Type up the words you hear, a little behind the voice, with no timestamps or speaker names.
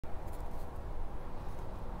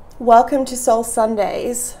Welcome to Soul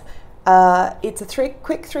Sundays. It's a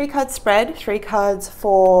quick three-card spread, 3 cards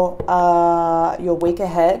for your week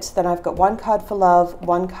ahead. Then I've got 1 card for love,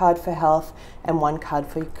 1 card for health, and 1 card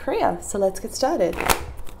for your career. So let's get started.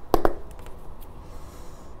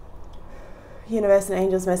 Universe and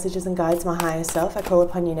angels, messages and guides, my higher self, I call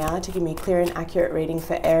upon you now to give me a clear and accurate reading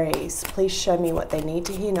for Aries. Please show me what they need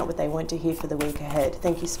to hear, not what they want to hear for the week ahead.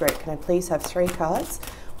 Thank you, Spirit. Can I please have 3 cards?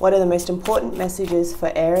 What are the most important messages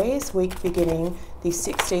for Aries, week beginning the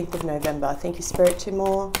 16th of November? Thank you, Spirit. 2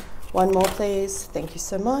 more. 1 more, please. Thank you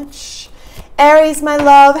so much. Aries, my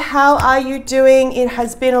love, how are you doing? It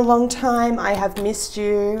has been a long time. I have missed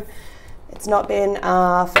you. It's not been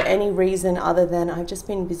for any reason other than I've just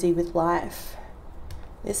been busy with life.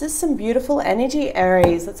 This is some beautiful energy,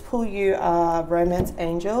 Aries. Let's pull you romance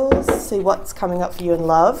angels, see what's coming up for you in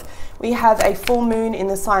love. We have a full moon in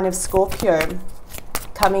the sign of Scorpio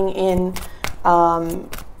coming in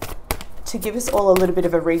to give us all a little bit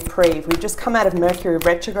of a reprieve. We've just come out of Mercury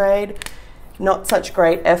retrograde. Not such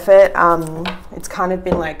great effort. It's kind of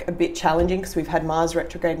been like a bit challenging because we've had Mars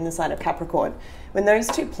retrograde in the sign of Capricorn. When those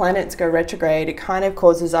 2 planets go retrograde, it kind of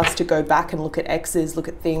causes us to go back and look at X's, look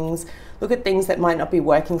at things that might not be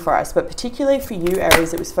working for us. But particularly for you,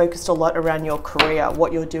 Aries, it was focused a lot around your career,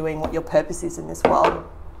 what you're doing, what your purpose is in this world.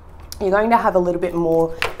 You're going to have a little bit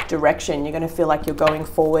more direction. You're going to feel like you're going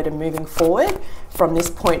forward and moving forward from this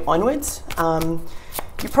point onwards.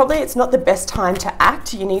 It's not the best time to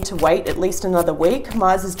act. You need to wait at least another week.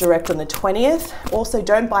 Mars is direct on the 20th. Also,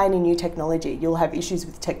 don't buy any new technology. You'll have issues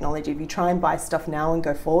with technology. If you try and buy stuff now and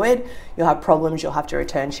go forward, you'll have problems. You'll have to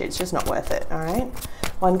return shit. It's just not worth it, all right?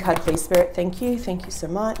 1 card, please, Spirit. Thank you. Thank you so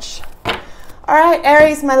much. All right,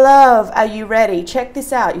 Aries, my love, are you ready? Check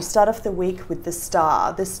this out. You start off the week with the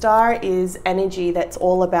star. The star is energy that's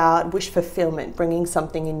all about wish fulfillment, bringing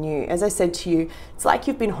something in new. As I said to you, it's like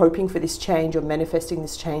you've been hoping for this change or manifesting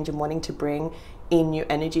this change and wanting to bring in new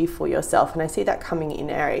energy for yourself. And I see that coming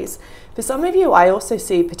in Aries. For some of you, I also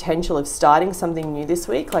see potential of starting something new this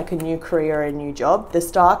week, like a new career or a new job. The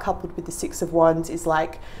star coupled with the 6 of Wands is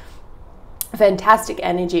like fantastic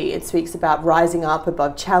energy. It speaks about rising up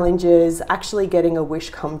above challenges, actually getting a wish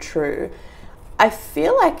come true. I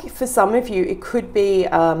feel like for some of you, it could be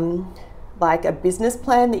like a business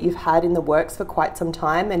plan that you've had in the works for quite some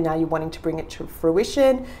time and now you're wanting to bring it to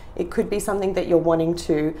fruition. It could be something that you're wanting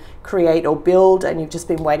to create or build and you've just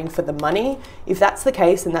been waiting for the money. If that's the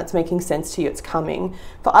case and that's making sense to you, it's coming.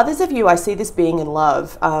 For others of you, I see this being in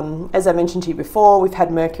love. As I mentioned to you before, we've had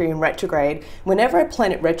Mercury in retrograde. Whenever a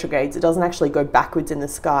planet retrogrades, it doesn't actually go backwards in the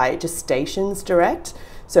sky, it just stations direct.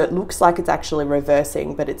 So it looks like it's actually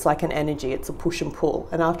reversing, but it's like an energy, it's a push and pull.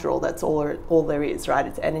 And after all, that's all there is, right?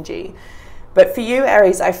 It's energy. But for you,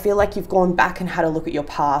 Aries, I feel like you've gone back and had a look at your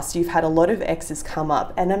past. You've had a lot of exes come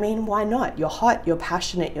up. And I mean, why not? You're hot, you're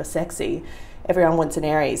passionate, you're sexy. Everyone wants an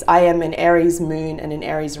Aries. I am an Aries moon and an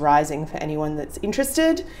Aries rising for anyone that's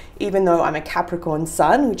interested. Even though I'm a Capricorn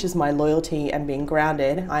sun, which is my loyalty and being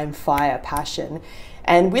grounded, I'm fire, passion.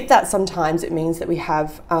 And with that, sometimes it means that we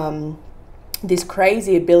have this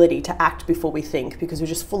crazy ability to act before we think because we're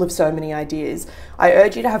just full of so many ideas. I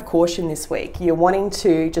urge you to have caution this week. You're wanting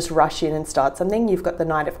to just rush in and start something. You've got the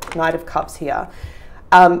Knight of Cups here.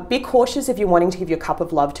 Be cautious if you're wanting to give your cup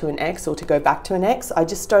of love to an ex or to go back to an ex. I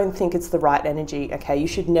just don't think it's the right energy, okay? You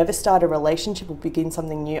should never start a relationship or begin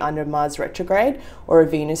something new under Mars retrograde or a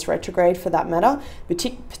Venus retrograde for that matter,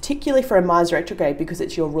 particularly for a Mars retrograde because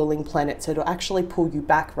it's your ruling planet, so it'll actually pull you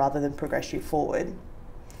back rather than progress you forward.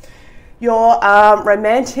 Your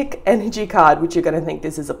romantic energy card, which you're going to think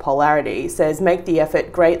this is a polarity, says, make the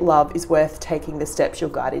effort. Great love is worth taking the steps you're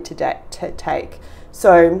guided to take.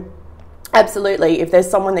 So absolutely, if there's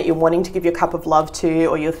someone that you're wanting to give your cup of love to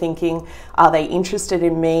or you're thinking, are they interested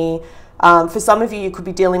in me? For some of you, you could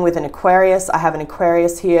be dealing with an Aquarius. I have an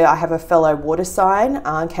Aquarius here. I have a fellow water sign,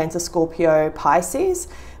 Cancer, Scorpio, Pisces.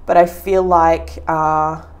 But I feel like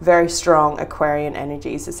very strong Aquarian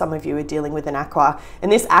energy. So some of you are dealing with an aqua.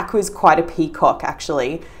 And this aqua is quite a peacock,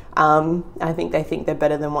 actually. I think they think they're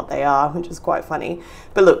better than what they are, which is quite funny.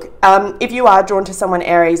 But look, if you are drawn to someone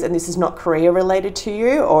Aries and this is not career related to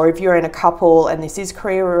you, or if you're in a couple and this is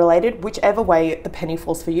career related, whichever way the penny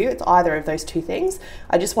falls for you, it's either of those 2 things.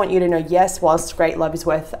 I just want you to know, yes, whilst great love is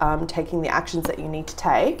worth taking the actions that you need to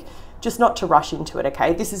take, just not to rush into it,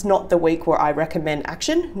 okay? This is not the week where I recommend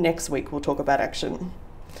action. Next week, we'll talk about action.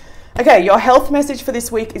 Okay, your health message for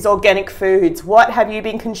this week is organic foods. What have you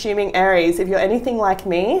been consuming, Aries? If you're anything like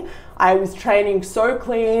me, I was training so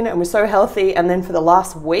clean and was so healthy, and then for the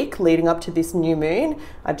last week leading up to this new moon,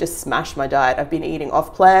 I've just smashed my diet. I've been eating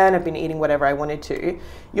off plan, I've been eating whatever I wanted to.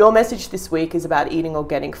 Your message this week is about eating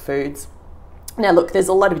organic foods. Now look, there's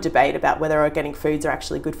a lot of debate about whether organic foods are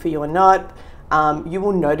actually good for you or not. You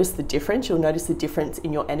will notice the difference. You'll notice the difference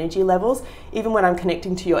in your energy levels. Even when I'm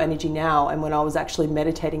connecting to your energy now, and when I was actually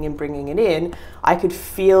meditating and bringing it in, I could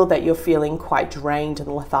feel that you're feeling quite drained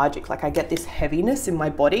and lethargic. Like I get this heaviness in my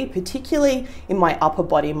body, particularly in my upper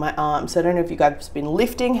body, in my arms. So I don't know if you guys have been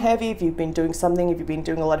lifting heavy, if you've been doing something, if you've been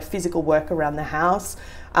doing a lot of physical work around the house.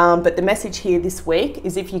 But the message here this week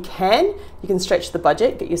is if you can stretch the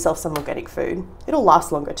budget, get yourself some organic food. It'll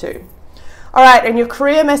last longer too. All right, and your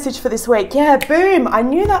career message for this week. Yeah, boom. I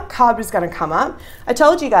knew that card was going to come up. I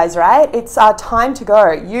told you guys, right? It's time to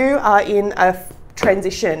go. You are in a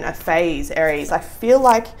transition, a phase, Aries. I feel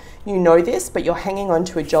like you know this, but you're hanging on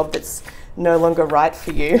to a job that's no longer right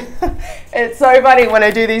for you. It's so funny when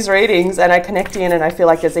I do these readings and I connect in and I feel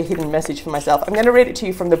like there's a hidden message for myself. I'm going to read it to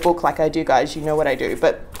you from the book like I do, guys. You know what I do.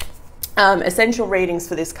 But essential readings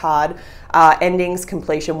for this card are endings,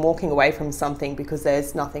 completion, walking away from something because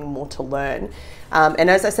there's nothing more to learn. And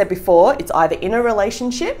as I said before, it's either in a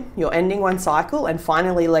relationship, you're ending one cycle and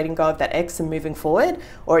finally letting go of that ex and moving forward,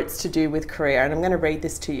 or it's to do with career. And I'm going to read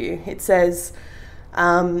this to you. It says,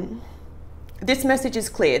 this message is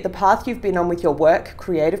clear. The path you've been on with your work,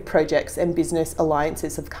 creative projects and business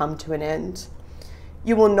alliances have come to an end.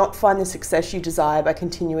 You will not find the success you desire by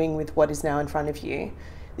continuing with what is now in front of you.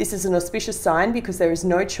 This is an auspicious sign because there is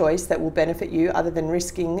no choice that will benefit you other than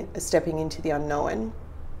risking stepping into the unknown.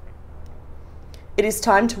 It is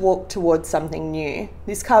time to walk towards something new.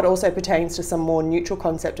 This card also pertains to some more neutral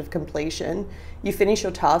concept of completion. You finish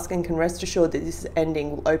your task and can rest assured that this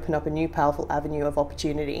ending will open up a new powerful avenue of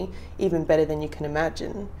opportunity, even better than you can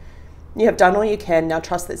imagine. You have done all you can, now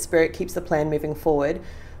trust that Spirit keeps the plan moving forward.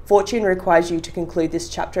 Fortune requires you to conclude this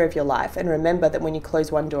chapter of your life, and remember that when you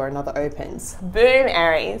close one door, another opens. Boom,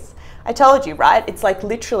 Aries. I told you, right? It's like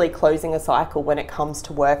literally closing a cycle when it comes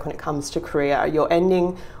to work, when it comes to career. You're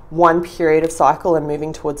ending one period of cycle and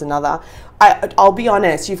moving towards another. I'll be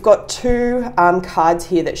honest, you've got two cards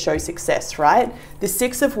here that show success, right? The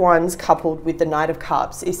Six of Wands coupled with the Knight of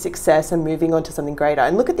Cups is success and moving on to something greater.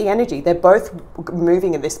 And look at the energy. They're both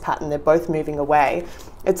moving in this pattern. They're both moving away.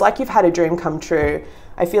 It's like you've had a dream come true.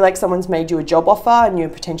 I feel like someone's made you a job offer and you're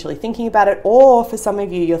potentially thinking about it, or for some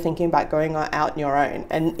of you, you're thinking about going out on your own.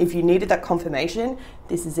 And if you needed that confirmation,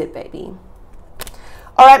 this is it, baby.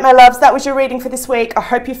 All right, my loves, that was your reading for this week. I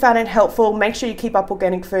hope you found it helpful. Make sure you keep up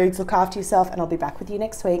organic foods, look after yourself, and I'll be back with you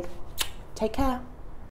next week. Take care.